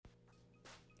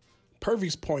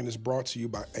Purvy's Point is brought to you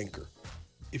by Anchor.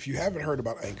 If you haven't heard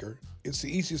about Anchor, it's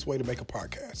the easiest way to make a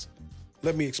podcast.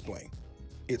 Let me explain.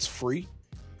 It's free.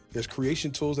 There's creation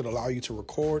tools that allow you to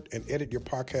record and edit your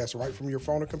podcast right from your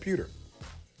phone or computer.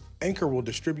 Anchor will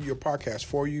distribute your podcast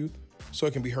for you so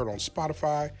it can be heard on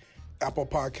Spotify, Apple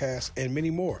Podcasts, and many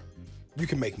more. You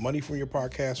can make money from your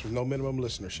podcast with no minimum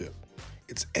listenership.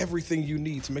 It's everything you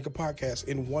need to make a podcast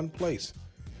in one place.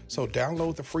 So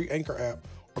download the free Anchor app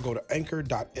or go to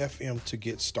anchor.fm to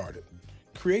get started.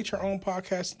 Create your own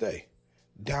podcast today.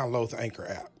 Download the Anchor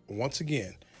app. Once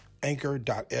again,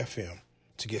 anchor.fm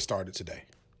to get started today.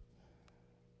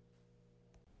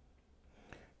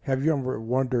 Have you ever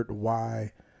wondered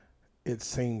why it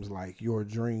seems like your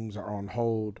dreams are on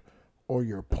hold or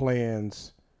your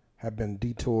plans have been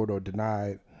detoured or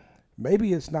denied?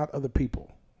 Maybe it's not other people.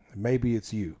 Maybe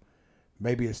it's you.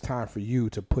 Maybe it's time for you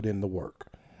to put in the work.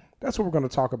 That's what we're going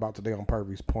to talk about today on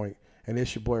Purvy's Point, and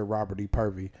it's your boy Robert E.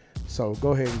 Purvey. So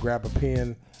go ahead and grab a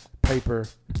pen, paper,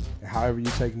 and however you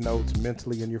take notes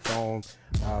mentally in your phone.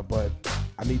 But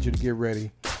I need you to get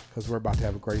ready because we're about to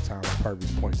have a great time on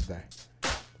Purvy's Point today.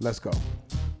 Let's go.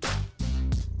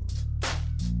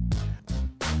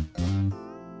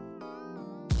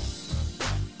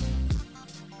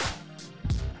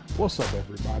 What's up,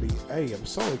 everybody? Hey, I'm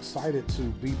so excited to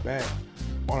be back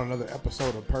on another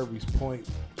episode of Purvy's Point.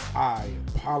 I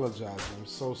apologize. I'm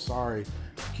so sorry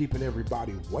for keeping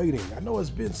everybody waiting. I know it's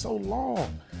been so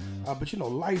long, but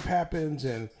life happens,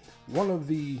 and one of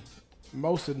the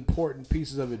most important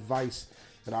pieces of advice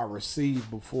that I received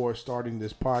before starting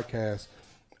this podcast,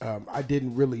 I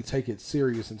didn't really take it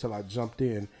serious until I jumped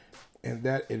in, and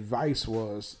that advice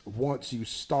was, once you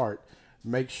start,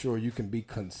 make sure you can be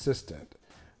consistent.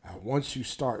 Once you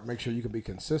start, make sure you can be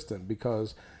consistent,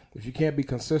 because if you can't be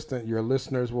consistent, your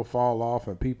listeners will fall off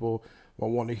and people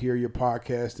won't want to hear your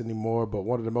podcast anymore. But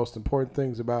one of the most important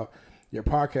things about your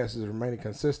podcast is remaining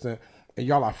consistent. And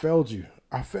y'all, I failed you.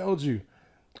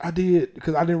 I did,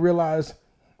 because I didn't realize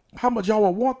how much y'all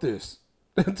would want this.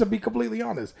 To be completely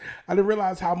honest, I didn't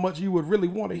realize how much you would really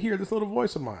want to hear this little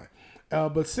voice of mine.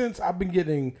 But since I've been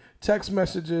getting text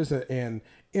messages and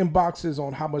inboxes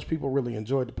on how much people really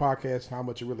enjoyed the podcast, how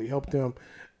much it really helped them,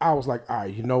 I was like, all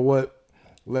right, you know what?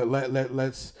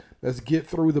 Let's get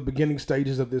through the beginning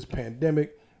stages of this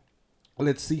pandemic.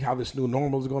 Let's see how this new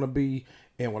normal is going to be.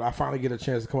 And when I finally get a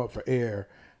chance to come up for air,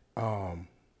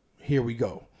 here we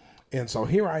go. And so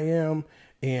here I am.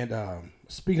 And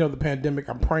speaking of the pandemic,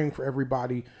 I'm praying for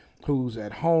everybody who's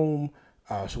at home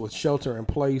with shelter in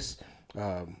place.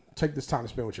 Take this time to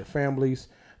spend with your families.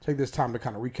 Take this time to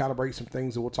kind of recalibrate some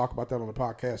things, and we'll talk about that on the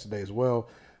podcast today as well.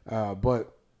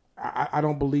 But I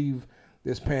don't believe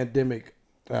this pandemic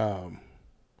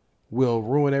will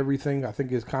ruin everything. I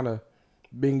think it's kind of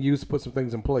being used to put some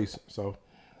things in place.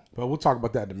 But we'll talk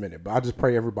about that in a minute. But I just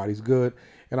pray everybody's good,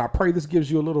 and I pray this gives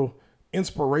you a little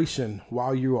inspiration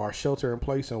while you are shelter in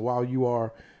place and while you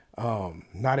are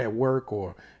not at work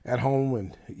or at home,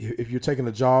 and if you're taking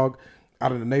a jog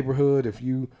out in the neighborhood, if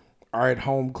you are at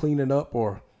home cleaning up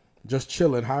or just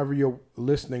chilling, however you're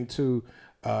listening to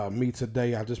me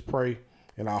today, I just pray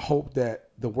and I hope that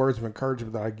the words of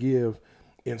encouragement that I give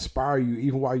inspire you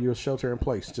even while you're shelter in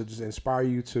place, to just inspire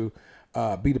you to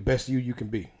be the best you can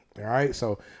be. All right.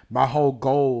 So my whole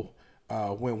goal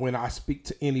when I speak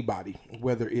to anybody,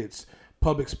 whether it's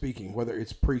public speaking, whether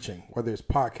it's preaching, whether it's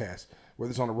podcasts,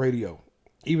 whether it's on the radio,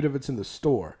 even if it's in the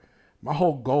store, my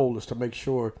whole goal is to make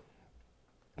sure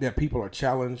that people are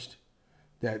challenged,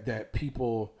 that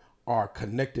people are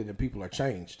connected, and people are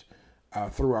changed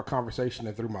through our conversation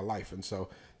and through my life. And so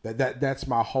that's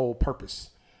my whole purpose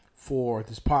for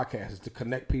this podcast, is to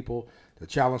connect people, to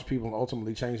challenge people, and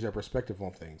ultimately change their perspective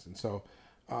on things. And so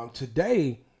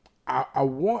today I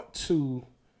want to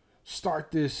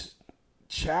start this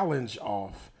challenge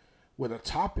off with a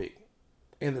topic.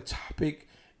 And the topic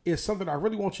is something I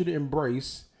really want you to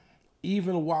embrace,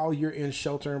 even while you're in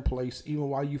shelter in place, even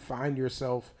while you find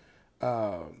yourself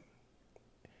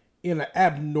in an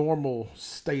abnormal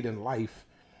state in life.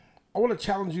 I want to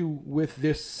challenge you with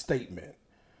this statement: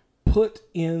 put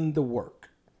in the work.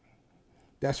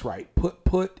 That's right.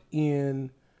 Put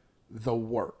in the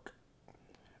work.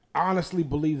 I honestly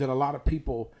believe that a lot of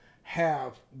people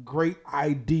have great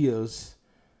ideas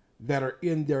that are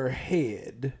in their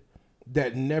head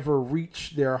that never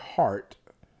reach their heart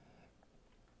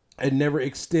and never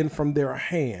extend from their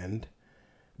hand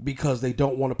because they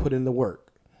don't want to put in the work.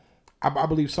 I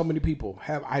believe so many people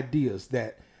have ideas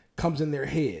that comes in their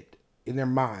head, in their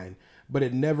mind, but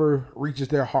it never reaches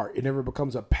their heart. It never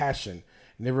becomes a passion.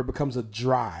 It never becomes a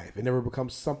drive. It never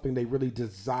becomes something they really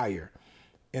desire.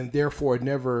 And therefore it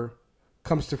never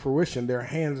comes to fruition, their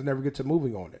hands never get to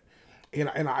moving on it.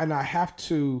 And I have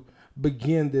to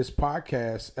begin this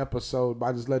podcast episode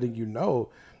by just letting you know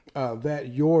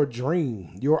that your dream,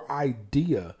 your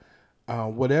idea,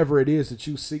 whatever it is that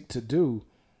you seek to do,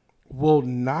 will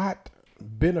not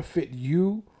benefit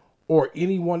you or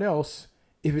anyone else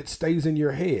if it stays in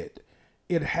your head.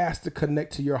 It has to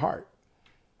connect to your heart.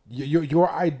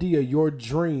 Your idea, your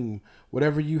dream,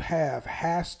 whatever you have,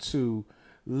 has to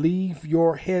leave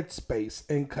your headspace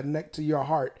and connect to your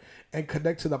heart and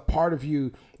connect to the part of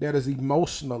you that is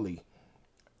emotionally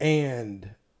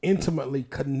and intimately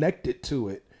connected to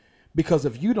it. Because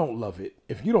if you don't love it,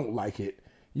 if you don't like it,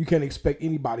 you can't expect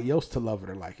anybody else to love it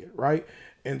or like it, right?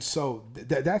 And so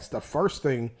that's the first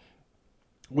thing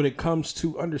when it comes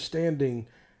to understanding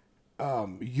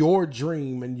your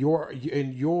dream and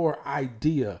your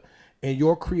idea and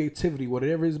your creativity,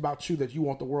 whatever it is about you that you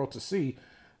want the world to see.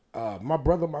 My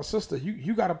brother, my sister,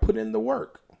 you got to put in the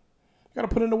work. You got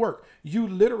to put in the work. You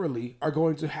literally are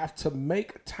going to have to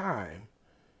make time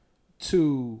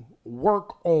to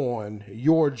work on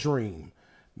your dream.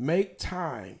 Make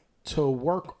time to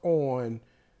work on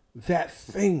that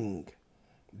thing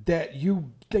that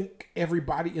you think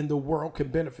everybody in the world can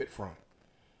benefit from.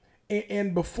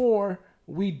 And before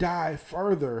we dive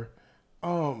further,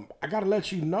 I got to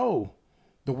let you know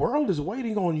the world is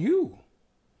waiting on you.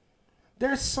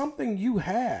 There's something you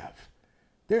have.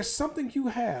 There's something you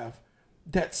have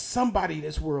that somebody in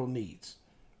this world needs.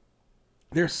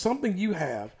 There's something you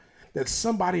have that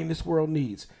somebody in this world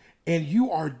needs. And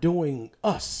you are doing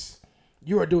us,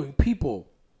 you are doing people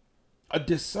a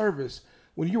disservice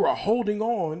when you are holding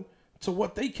on to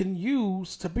what they can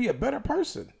use to be a better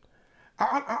person.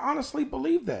 I honestly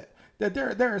believe that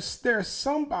there's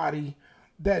somebody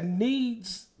that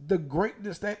needs the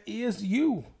greatness that is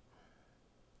you.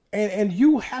 And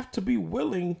you have to be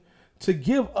willing to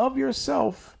give of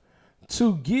yourself,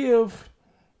 to give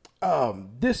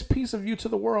this piece of you to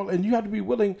the world. And you have to be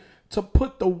willing to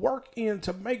put the work in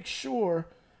to make sure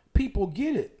people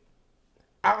get it.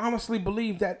 I honestly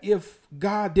believe that if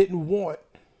God didn't want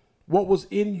what was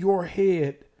in your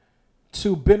head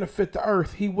to benefit the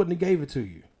earth, he wouldn't have gave it to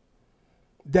you.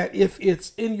 That if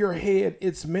it's in your head,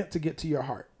 it's meant to get to your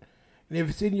heart. And if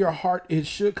it's in your heart, it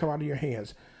should come out of your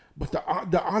hands. But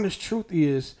the honest truth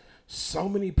is, so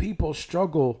many people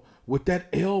struggle with that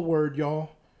L word,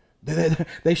 y'all.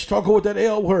 They struggle with that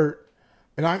L word.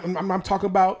 And I'm talking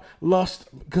about lust,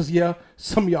 because, yeah,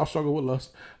 some of y'all struggle with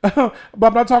lust. But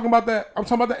I'm not talking about that. I'm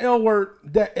talking about the L word.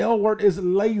 That L word is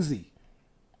lazy.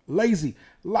 Lazy.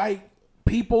 Like,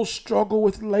 people struggle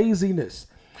with laziness.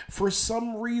 For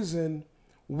some reason,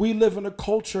 we live in a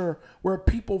culture where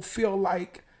people feel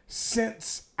like,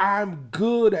 since I'm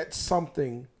good at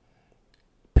something,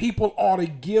 people ought to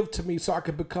give to me so I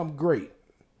can become great.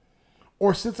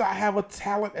 Or since I have a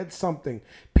talent at something,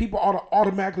 people ought to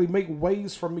automatically make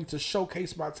ways for me to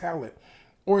showcase my talent.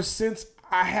 Or since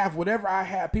I have whatever I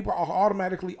have, people ought to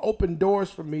automatically open doors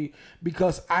for me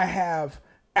because I have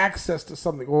access to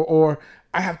something or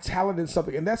I have talent in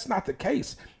something. And that's not the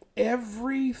case.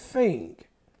 Everything,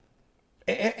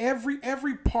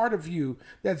 every part of you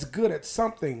that's good at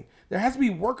something, there has to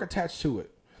be work attached to it.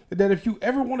 That if you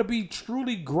ever want to be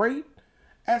truly great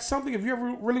at something, if you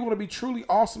ever really want to be truly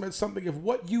awesome at something, if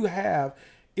what you have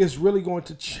is really going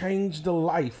to change the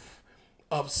life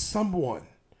of someone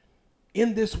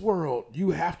in this world,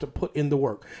 you have to put in the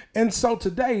work. And so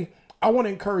today, I want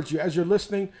to encourage you. As you're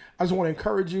listening, I just want to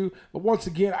encourage you. But once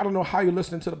again, I don't know how you're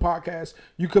listening to the podcast.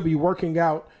 You could be working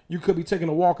out. You could be taking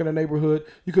a walk in the neighborhood.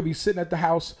 You could be sitting at the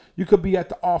house. You could be at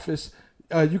the office.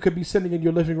 You could be sitting in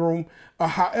your living room.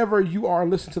 However you are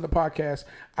listening to the podcast,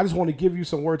 I just want to give you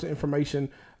some words of information,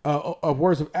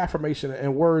 words of affirmation,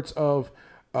 and words of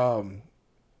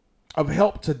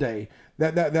help today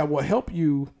that will help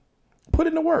you put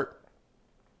in the work.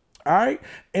 All right,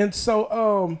 and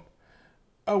so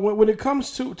when it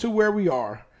comes to where we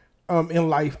are in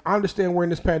life, I understand we're in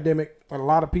this pandemic, and a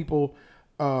lot of people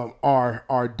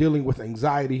are dealing with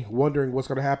anxiety, wondering what's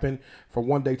going to happen from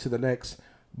one day to the next.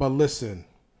 But listen,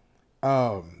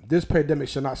 this pandemic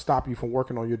should not stop you from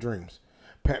working on your dreams.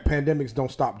 Pandemics don't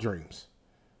stop dreams,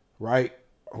 right?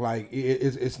 Like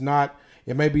it's not.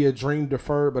 It may be a dream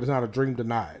deferred, but it's not a dream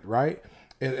denied, right?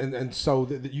 And so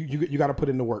you got to put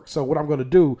in the work. So what I'm going to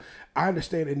do, I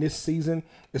understand in this season,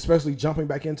 especially jumping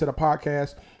back into the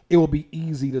podcast, it will be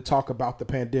easy to talk about the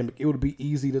pandemic. It would be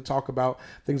easy to talk about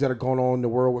things that are going on in the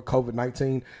world with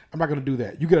COVID-19. I'm not going to do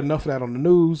that. You get enough of that on the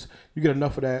news. You get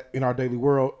enough of that in our daily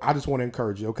world. I just want to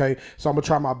encourage you, okay? So I'm going to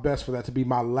try my best for that to be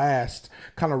my last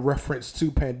kind of reference to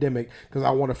pandemic, because I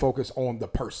want to focus on the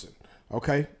person,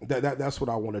 okay? That's what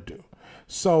I want to do.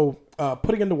 So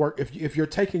putting in the work, if you're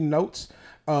taking notes,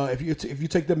 if you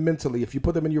take them mentally, if you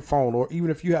put them in your phone, or even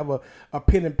if you have a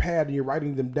pen and pad and you're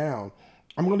writing them down,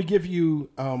 I'm going to give you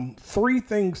 3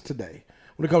 things today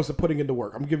when it comes to putting into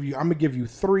work. I'm gonna give you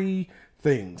 3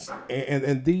 things,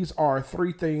 and these are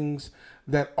 3 things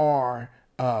that are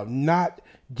not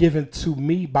given to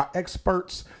me by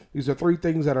experts. These are 3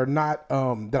 things that are not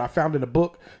that I found in a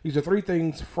book. These are 3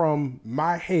 things from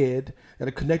my head that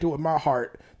are connected with my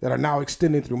heart that are now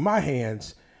extending through my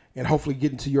hands and hopefully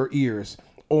getting to your ears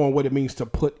on what it means to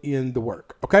put in the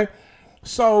work. Okay,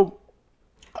 so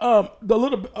a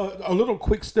little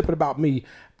quick snippet about me.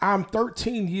 I'm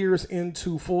 13 years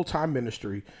into full-time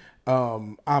ministry.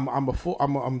 I'm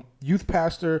a youth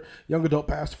pastor, young adult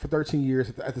pastor for 13 years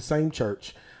at the same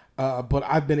church. But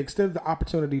I've been extended the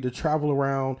opportunity to travel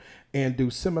around and do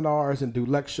seminars and do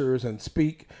lectures and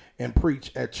speak and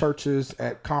preach at churches,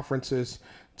 at conferences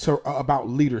about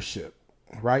leadership.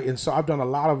 Right. And so I've done a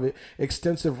lot of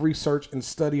extensive research and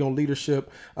study on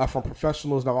leadership from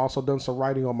professionals. And I've also done some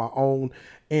writing on my own.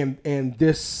 And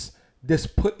this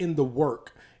put in the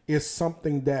work is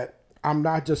something that I'm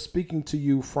not just speaking to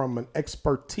you from an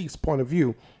expertise point of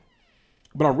view,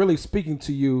 but I'm really speaking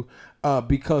to you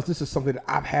because this is something that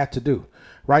I've had to do.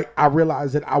 Right. I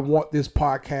realize that I want this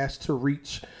podcast to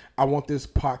reach. I want this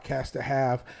podcast to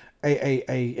have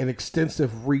an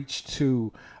extensive reach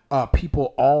to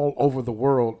people all over the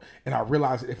world. And I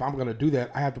realize that if I'm going to do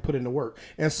that, I have to put in the work.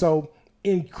 And so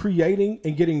in creating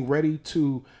and getting ready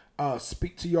to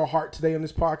speak to your heart today on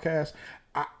this podcast,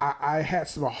 I had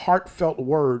some heartfelt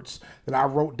words that I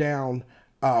wrote down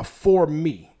for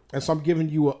me. And so I'm giving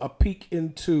you a peek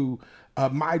into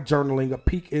my journaling, a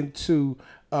peek into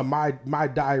my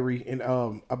diary and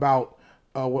about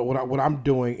what I'm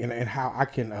doing and how I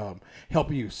can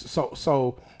help you.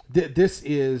 So this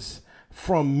is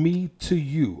from me to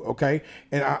you, okay?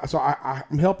 And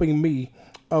I'm helping me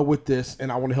with this,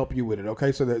 and I want to help you with it,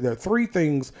 okay? So there are 3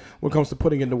 things when it comes to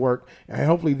putting into work, and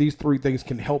hopefully these 3 things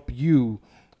can help you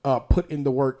put in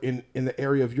the work in the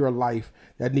area of your life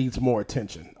that needs more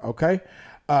attention, okay?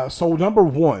 So number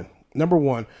one,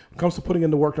 when it comes to putting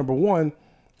in the work, number 1,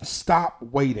 stop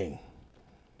waiting.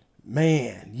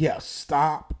 Man, yes,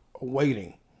 stop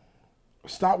waiting.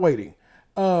 Stop waiting.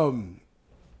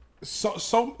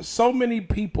 So many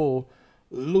people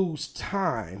lose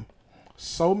time.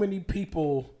 So many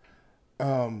people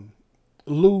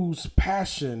lose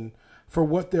passion for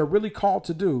what they're really called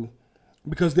to do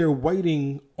because they're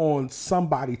waiting on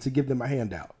somebody to give them a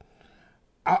handout.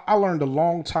 I learned a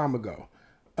long time ago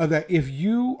that if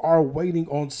you are waiting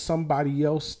on somebody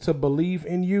else to believe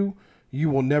in you, you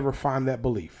will never find that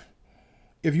belief.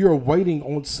 If you're waiting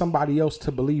on somebody else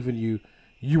to believe in you,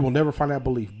 you will never find that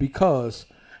belief, because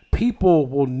people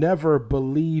will never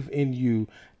believe in you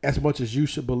as much as you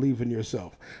should believe in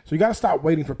yourself. So you got to stop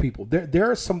waiting for people. There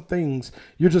are some things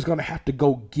you're just going to have to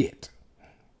go get.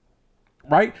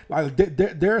 Right? Like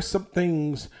there are some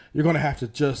things you're going to have to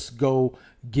just go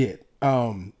get.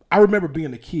 I remember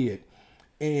being a kid,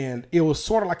 and it was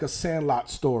sort of like a Sandlot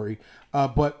story.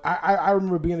 But I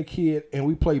remember being a kid, and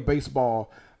we played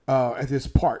baseball at this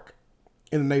park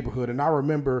in the neighborhood. And I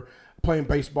remember playing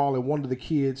baseball, and one of the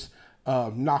kids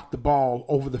knocked the ball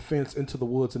over the fence into the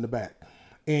woods in the back.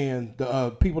 And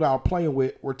the people that I was playing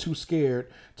with were too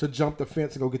scared to jump the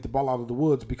fence and go get the ball out of the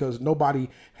woods, because nobody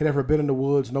had ever been in the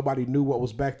woods. Nobody knew what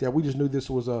was back there. We just knew this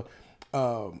was a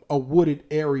wooded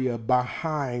area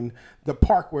behind the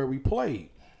park where we played.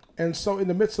 And so in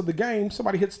the midst of the game,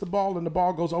 somebody hits the ball, and the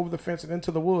ball goes over the fence and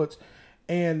into the woods.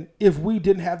 And if we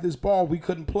didn't have this ball, we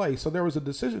couldn't play. So there was a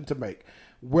decision to make,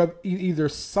 whether either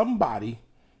somebody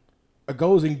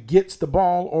goes and gets the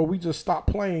ball, or we just stop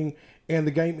playing and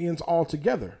the game ends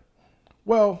altogether.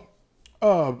 Well,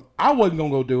 I wasn't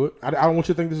going to go do it. I don't want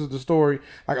you to think this is the story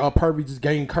like, Purvey just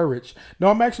gained courage. No,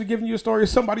 I'm actually giving you a story of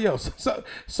somebody else.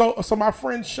 So my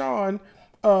friend Sean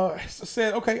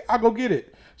said, okay, I'll go get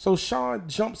it. So Sean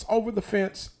jumps over the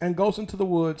fence and goes into the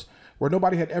woods where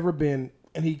nobody had ever been,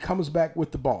 and he comes back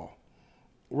with the ball,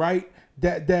 right?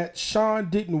 That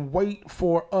Sean didn't wait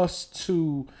for us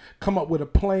to come up with a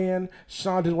plan.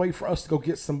 Sean didn't wait for us to go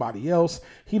get somebody else.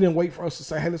 He didn't wait for us to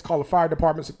say, hey, let's call the fire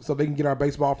department so they can get our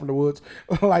baseball from the woods.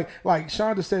 like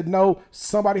Sean just said, no,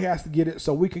 somebody has to get it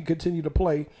so we can continue to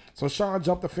play. So Sean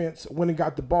jumped the fence, went and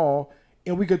got the ball,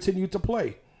 and we continued to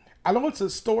play. I know it's a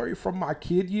story from my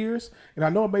kid years, and I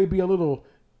know it may be a little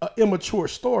immature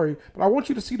story, but I want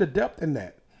you to see the depth in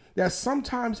that. That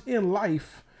sometimes in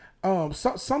life,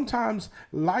 sometimes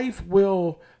life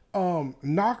will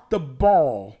knock the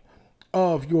ball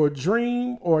of your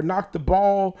dream, or knock the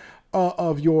ball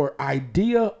of your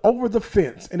idea over the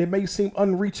fence, and it may seem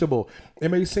unreachable.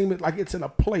 It may seem like it's in a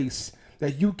place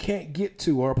that you can't get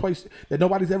to, or a place that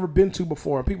nobody's ever been to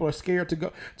before, and people are scared to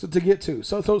go to get to.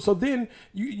 So then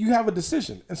you have a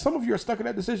decision, and some of you are stuck in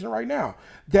that decision right now.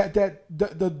 That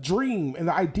the dream and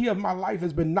the idea of my life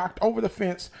has been knocked over the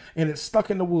fence, and it's stuck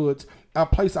in the woods, a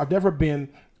place I've never been,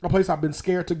 a place I've been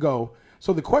scared to go.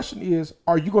 So the question is,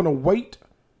 are you going to wait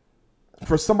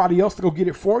for somebody else to go get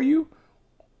it for you,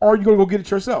 or are you going to go get it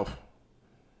yourself?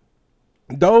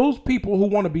 Those people who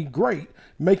want to be great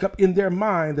make up in their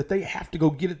mind that they have to go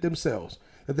get it themselves,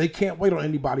 that they can't wait on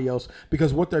anybody else,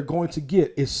 because what they're going to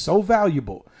get is so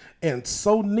valuable and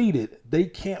so needed, they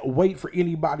can't wait for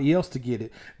anybody else to get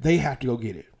it. They have to go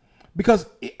get it. Because,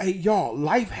 hey, y'all,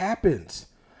 life happens.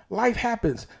 Life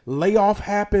happens. Layoff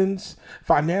happens.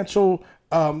 Financial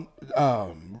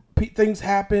things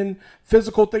happen.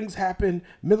 Physical things happen.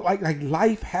 Like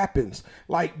life happens.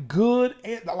 Like good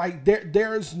and like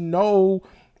there's no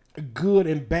good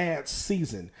and bad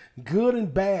season. Good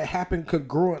and bad happen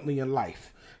congruently in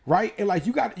life, right? And like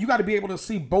you got to be able to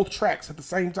see both tracks at the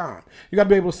same time. You got to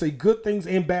be able to see good things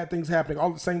and bad things happening all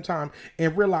at the same time,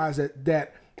 and realize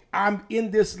that I'm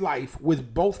in this life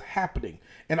with both happening,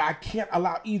 and I can't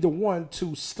allow either one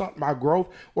to stunt my growth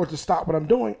or to stop what I'm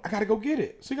doing. I got to go get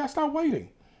it. So you got to start waiting.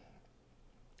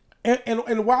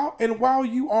 And while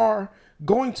you are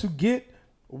going to get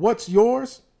what's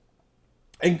yours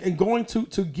and going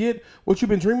to get what you've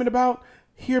been dreaming about,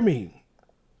 hear me.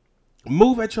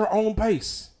 Move at your own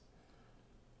pace.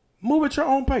 Move at your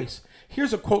own pace.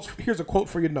 Here's a quote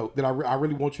for your note that I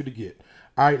really want you to get.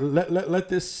 All right, let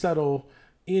this settle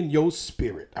in your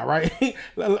spirit. All right,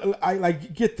 I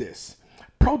get this.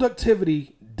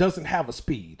 Productivity doesn't have a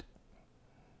speed.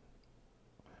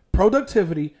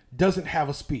 Productivity doesn't have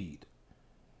a speed.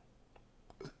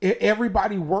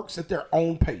 Everybody works at their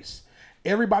own pace.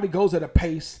 Everybody goes at a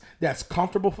pace that's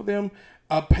comfortable for them,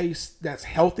 a pace that's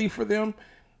healthy for them.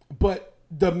 But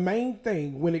the main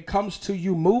thing when it comes to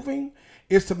you moving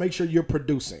is to make sure you're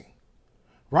producing,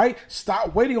 right?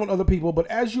 Stop waiting on other people. But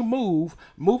as you move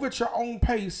at your own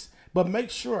pace, but make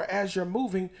sure as you're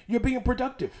moving, you're being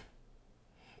productive.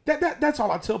 That's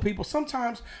all I tell people.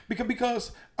 Sometimes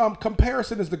because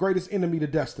comparison is the greatest enemy to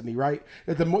destiny, right?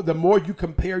 That the more you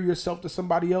compare yourself to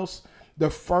somebody else, the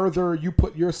further you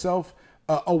put yourself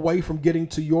away from getting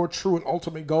to your true and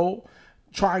ultimate goal,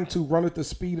 trying to run at the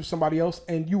speed of somebody else.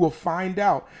 And you will find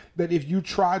out that if you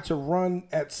try to run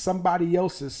at somebody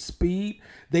else's speed,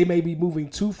 they may be moving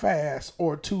too fast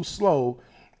or too slow,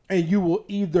 and you will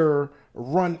either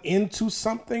run into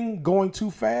something going too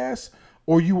fast,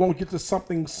 or you won't get to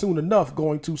something soon enough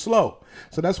going too slow.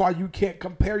 So that's why you can't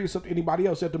compare yourself to anybody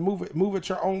else. You have to move at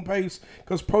your own pace,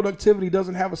 because productivity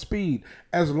doesn't have a speed.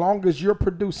 As long as you're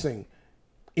producing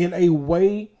in a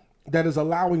way that is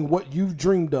allowing what you've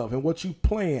dreamed of and what you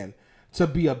plan to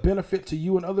be a benefit to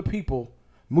you and other people,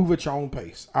 move at your own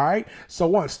pace. All right. So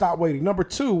 1, stop waiting. Number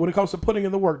 2, when it comes to putting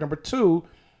in the work, number 2,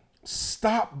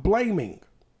 stop blaming.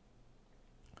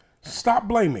 Stop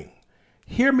blaming.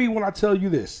 Hear me when I tell you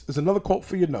this. There's another quote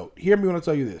for your note. Hear me when I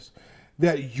tell you this,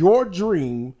 that your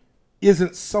dream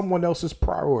isn't someone else's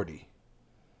priority.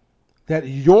 That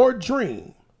your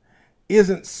dream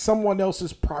isn't someone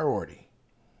else's priority.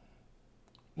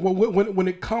 When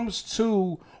it comes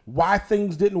to why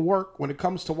things didn't work, when it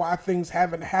comes to why things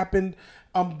haven't happened,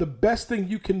 the best thing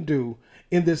you can do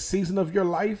in this season of your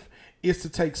life is to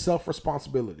take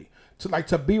self-responsibility,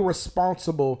 to be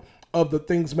responsible of the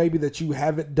things maybe that you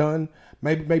haven't done,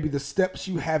 maybe the steps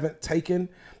you haven't taken.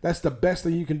 That's the best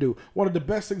thing you can do. One of the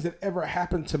best things that ever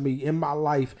happened to me in my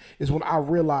life is when I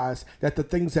realized that the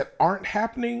things that aren't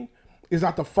happening is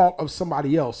not the fault of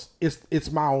somebody else.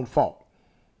 It's my own fault.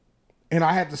 And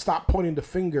I had to stop pointing the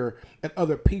finger at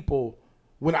other people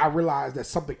when I realized that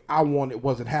something I wanted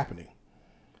wasn't happening,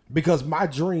 because my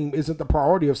dream isn't the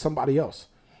priority of somebody else.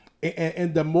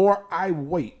 And the more I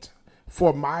wait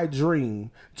for my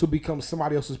dream to become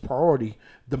somebody else's priority,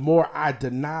 the more I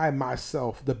deny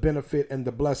myself the benefit and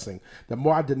the blessing. The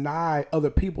more I deny other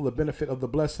people the benefit of the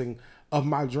blessing of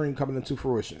my dream coming into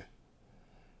fruition.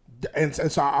 And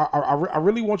so I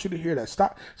really want you to hear that.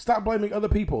 Stop blaming other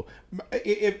people.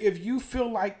 If you feel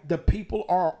like the people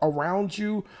are around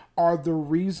you are the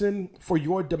reason for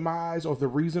your demise or the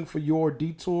reason for your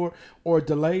detour or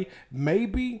delay,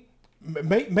 maybe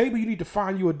you need to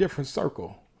find you a different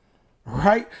circle,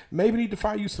 right? Maybe you need to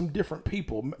find you some different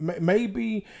people.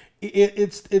 Maybe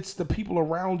it's the people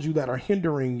around you that are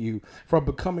hindering you from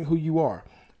becoming who you are.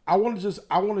 I want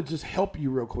to just help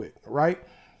you real quick, right?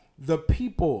 The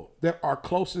people that are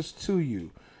closest to you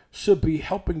should be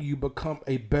helping you become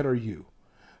a better you.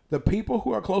 The people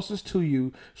who are closest to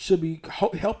you should be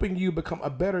helping you become a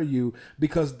better you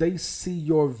because they see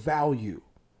your value.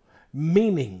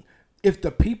 Meaning, if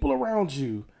the people around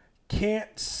you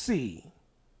can't see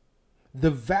the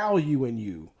value in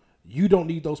you, you don't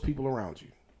need those people around you.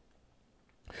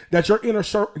 That your inner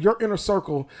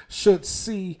circle should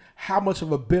see how much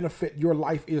of a benefit your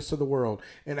life is to the world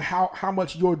and how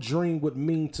much your dream would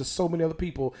mean to so many other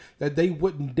people that they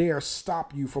wouldn't dare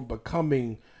stop you from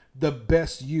becoming the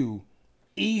best you,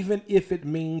 even if it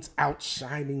means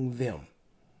outshining them.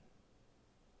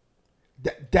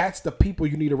 That's the people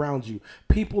you need around you.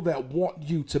 People that want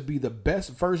you to be the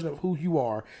best version of who you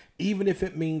are, even if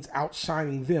it means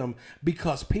outshining them,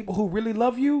 because people who really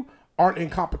love you aren't in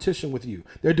competition with you.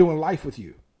 They're doing life with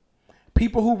you.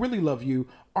 People who really love you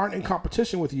aren't in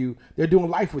competition with you. They're doing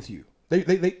life with you.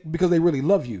 They because they really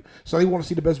love you. So they want to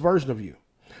see the best version of you.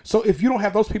 So if you don't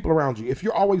have those people around you, if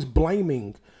you're always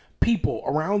blaming people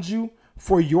around you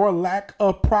for your lack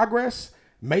of progress,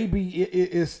 maybe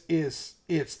it's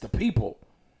the people.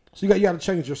 So you got to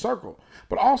change your circle.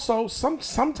 But also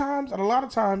sometimes and a lot of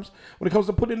times when it comes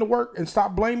to putting in the work and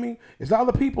stop blaming, it's not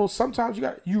other people. Sometimes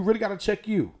you really got to check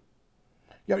you.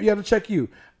 You have to check you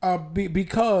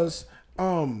because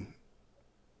the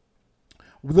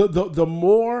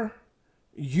more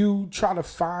you try to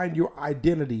find your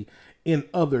identity in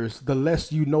others, the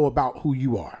less you know about who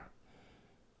you are.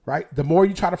 Right? The more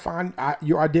you try to find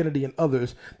your identity in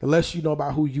others, the less you know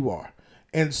about who you are.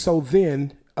 And so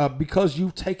then, because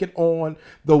you've taken on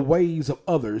the ways of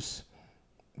others,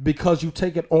 because you've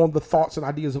taken on the thoughts and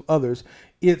ideas of others,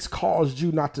 it's caused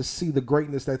you not to see the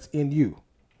greatness that's in you.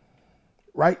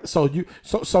 Right? So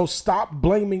stop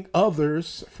blaming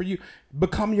others for you.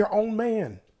 Become your own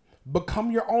man.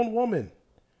 Become your own woman.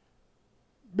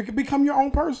 Become your own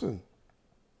person.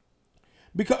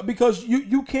 Because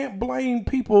you can't blame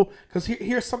people, because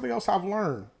here's something else I've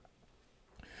learned.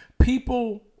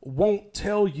 People won't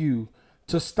tell you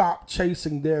to stop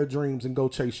chasing their dreams and go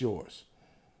chase yours,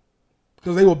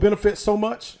 because they will benefit so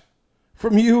much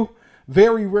from you.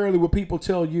 Very rarely will people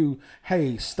tell you,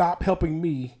 hey, stop helping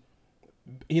me,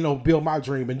 build my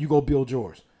dream and you go build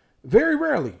yours. Very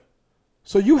rarely.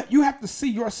 So you have to see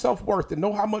your self-worth and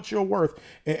know how much you're worth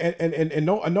and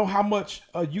know how much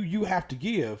you have to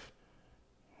give.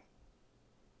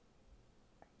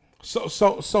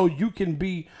 So you can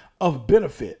be of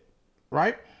benefit,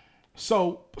 right?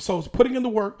 So putting in the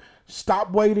work,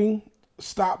 stop waiting,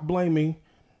 stop blaming.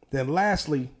 Then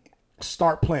lastly,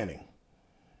 start planning.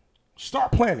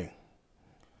 Start planning.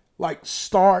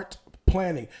 Start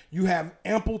planning. You have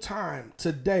ample time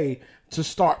today to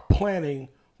start planning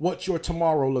what your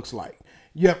tomorrow looks like.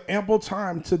 You have ample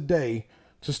time today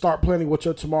to start planning what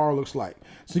your tomorrow looks like.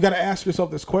 So you got to ask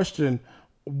yourself this question: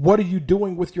 what are you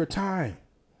doing with your time?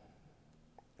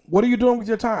 What are you doing with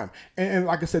your time? And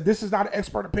like I said, this is not an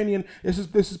expert opinion. This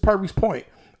is Purvey's point.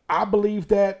 I believe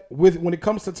that when it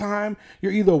comes to time,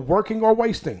 you're either working or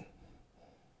wasting.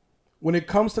 When it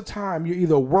comes to time, you're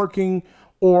either working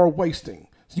or wasting.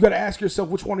 So you got to ask yourself,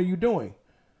 which one are you doing?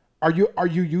 Are you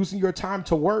using your time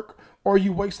to work, or are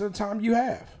you wasting the time you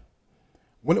have?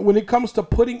 When it comes to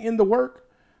putting in the work,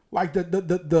 like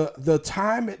the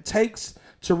time it takes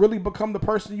to really become the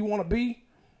person you want to be,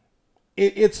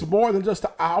 it's more than just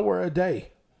an hour a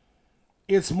day.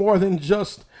 It's more than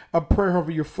just a prayer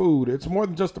over your food. It's more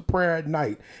than just a prayer at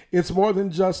night. It's more than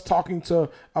just talking to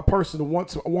a person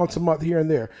once a month here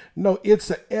and there. No, it's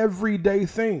an everyday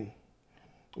thing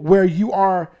where you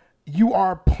are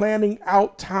planning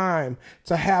out time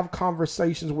to have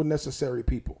conversations with necessary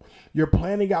people. You're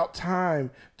planning out time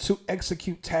to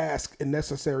execute tasks and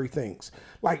necessary things.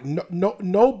 Like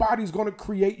nobody's going to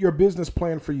create your business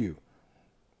plan for you.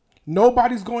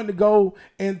 Nobody's going to go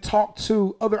and talk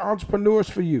to other entrepreneurs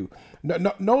for you.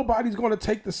 Nobody's going to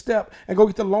take the step and go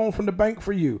get the loan from the bank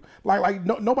for you.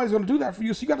 Nobody's going to do that for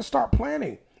you. So you got to start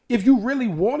planning. If you really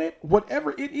want it,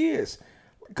 whatever it is,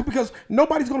 because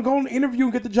nobody's going to go on an interview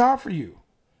and get the job for you.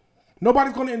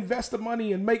 Nobody's going to invest the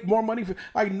money and make more money for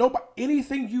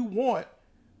anything you want.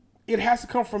 It has to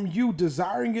come from you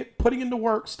desiring it, putting in the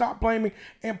work, stop blaming,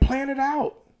 and plan it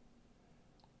out.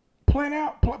 Plan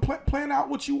out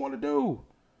what you want to do.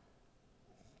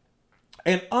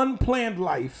 An unplanned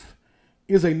life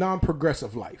is a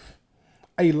non-progressive life.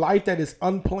 A life that is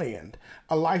unplanned,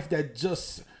 a life that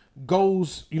just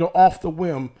goes, off the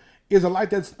whim, is a life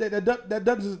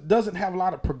that doesn't have a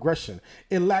lot of progression.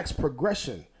 It lacks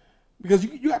progression because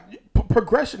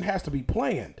progression has to be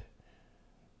planned.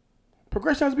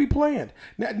 Progression has to be planned.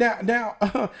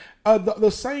 Now, the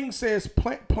saying says,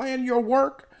 plan your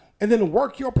work and then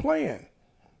work your plan.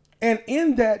 And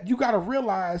in that, you got to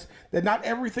realize that not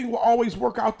everything will always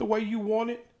work out the way you want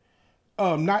it.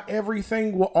 Not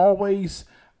everything will always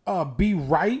be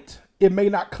right. It may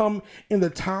not come in the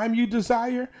time you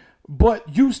desire,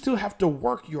 but you still have to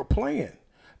work your plan.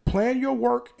 Plan your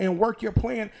work and work your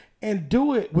plan, and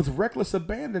do it with reckless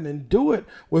abandon, and do it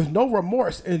with no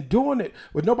remorse, and doing it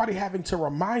with nobody having to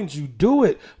remind you. Do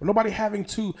it with nobody having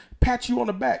to pat you on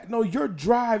the back. No, your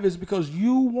drive is because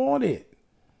you want it.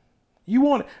 You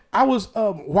want it. I was,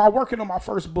 while working on my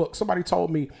first book, somebody told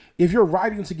me, if you're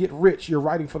writing to get rich, you're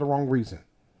writing for the wrong reason.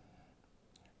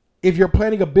 If you're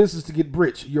planning a business to get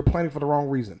rich, you're planning for the wrong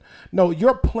reason. No,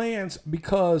 your plans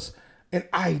because an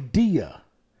idea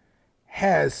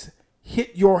has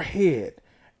hit your head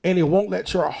and it won't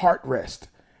let your heart rest.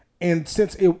 And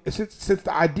since the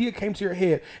idea came to your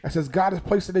head, and since God has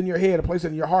placed it in your head and placed it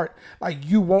in your heart, like,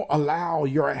 you won't allow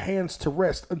your hands to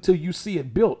rest until you see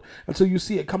it built, until you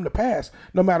see it come to pass.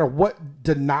 No matter what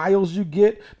denials you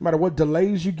get, no matter what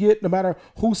delays you get, no matter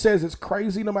who says it's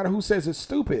crazy, no matter who says it's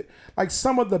stupid. Like,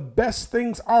 some of the best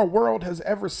things our world has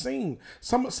ever seen,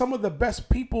 some of the best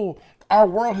people our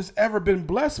world has ever been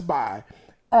blessed by,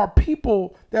 are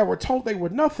people that were told they were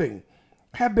nothing,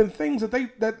 have been things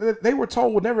that they were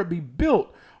told would never be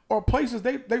built, or places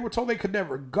they were told they could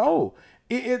never go.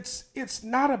 It's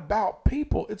not about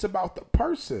people. It's about the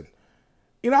person.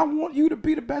 And I want you to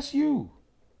be the best you.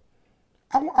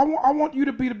 I want you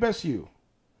to be the best you.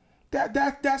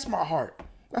 That's my heart.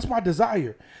 That's my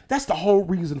desire. That's the whole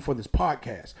reason for this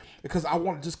podcast, because I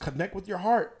want to just connect with your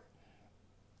heart.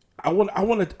 I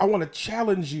want to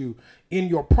challenge you in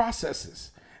your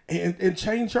processes and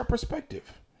change your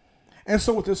perspective. And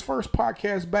so with this first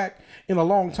podcast back in a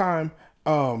long time,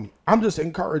 I'm just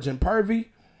encouraging Pervy,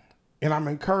 and I'm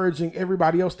encouraging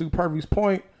everybody else through Pervy's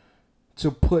Point to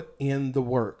put in the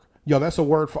work. Yo, that's a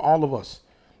word for all of us.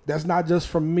 That's not just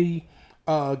from me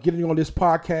getting on this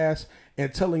podcast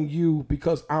and telling you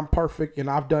because I'm perfect and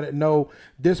I've done it. No,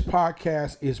 this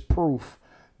podcast is proof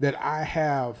that I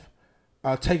have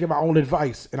taking my own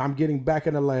advice, and I'm getting back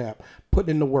in the lab,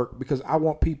 putting in the work, because I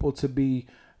want people to be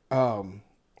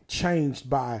changed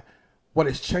by what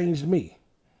has changed me.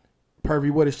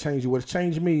 Pervy, what has changed you? What has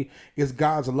changed me is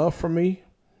God's love for me,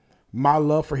 my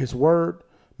love for his word,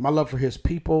 my love for his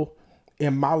people,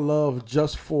 and my love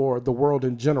just for the world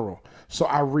in general. So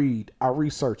I read, I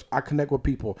research, I connect with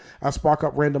people, I spark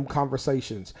up random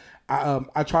conversations.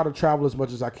 I try to travel as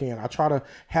much as I can. I try to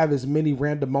have as many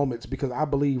random moments, because I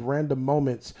believe random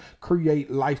moments create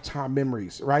lifetime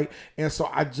memories, right? And so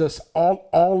I just,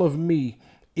 all of me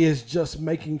is just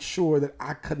making sure that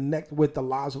I connect with the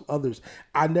lives of others.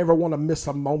 I never want to miss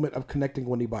a moment of connecting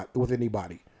with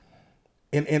anybody.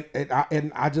 And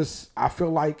I feel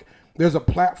like there's a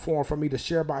platform for me to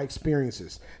share my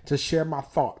experiences, to share my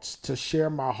thoughts, to share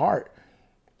my heart.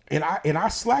 And I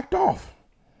slacked off.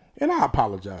 And I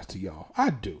apologize to y'all.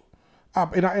 I do.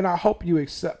 And I hope you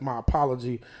accept my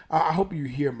apology. I hope you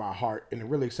hear my heart and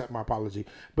really accept my apology.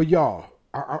 But y'all,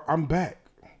 I'm back.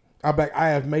 I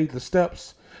have made the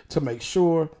steps to make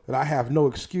sure that I have no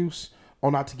excuse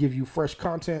or not to give you fresh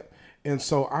content. And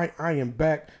so I am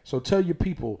back. So tell your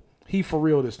people, he for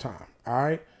real this time. All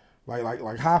right.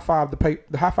 Like high five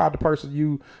the person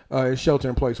you in shelter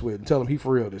in place with, and tell them he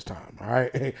for real this time. All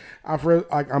right.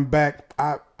 I'm back.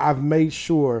 I've made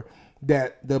sure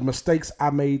that the mistakes I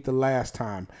made the last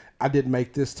time, I didn't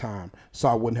make this time, so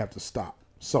I wouldn't have to stop.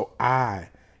 So I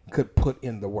could put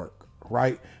in the work,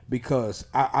 right? Because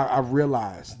I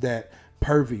realized that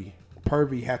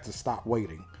Pervy had to stop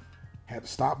waiting, had to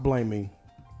stop blaming,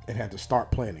 and had to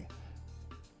start planning.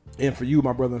 And for you,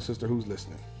 my brother and sister who's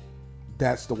listening,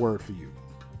 that's the word for you.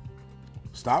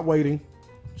 Stop waiting,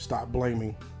 stop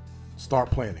blaming,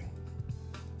 start planning.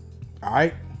 All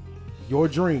right? Your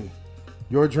dream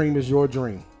is your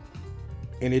dream.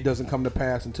 And it doesn't come to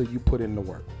pass until you put in the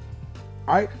work.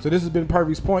 All right? So this has been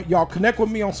Pervy's Point. Y'all connect with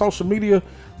me on social media.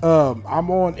 I'm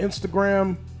on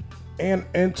Instagram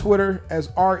and Twitter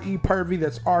as R.E. Pervy.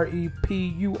 That's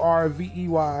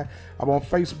REPURVEY. I'm on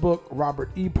Facebook, Robert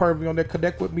E. Pervy on there.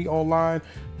 Connect with me online.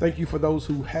 Thank you for those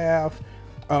who have.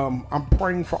 I'm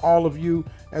praying for all of you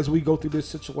as we go through this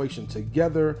situation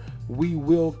together. We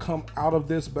will come out of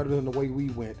this better than the way we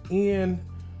went in.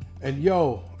 And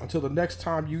yo, until the next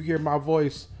time you hear my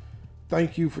voice,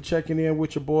 thank you for checking in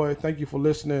with your boy. Thank you for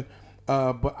listening.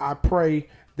 But I pray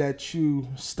that you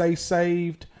stay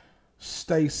saved,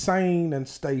 stay sane, and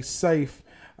stay safe.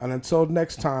 And until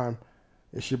next time,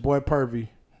 it's your boy Pervy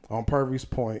on Pervy's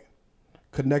Point,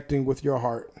 connecting with your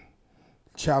heart,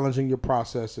 challenging your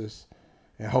processes,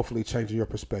 and hopefully changing your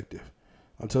perspective.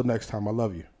 Until next time, I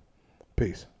love you.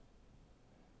 Peace.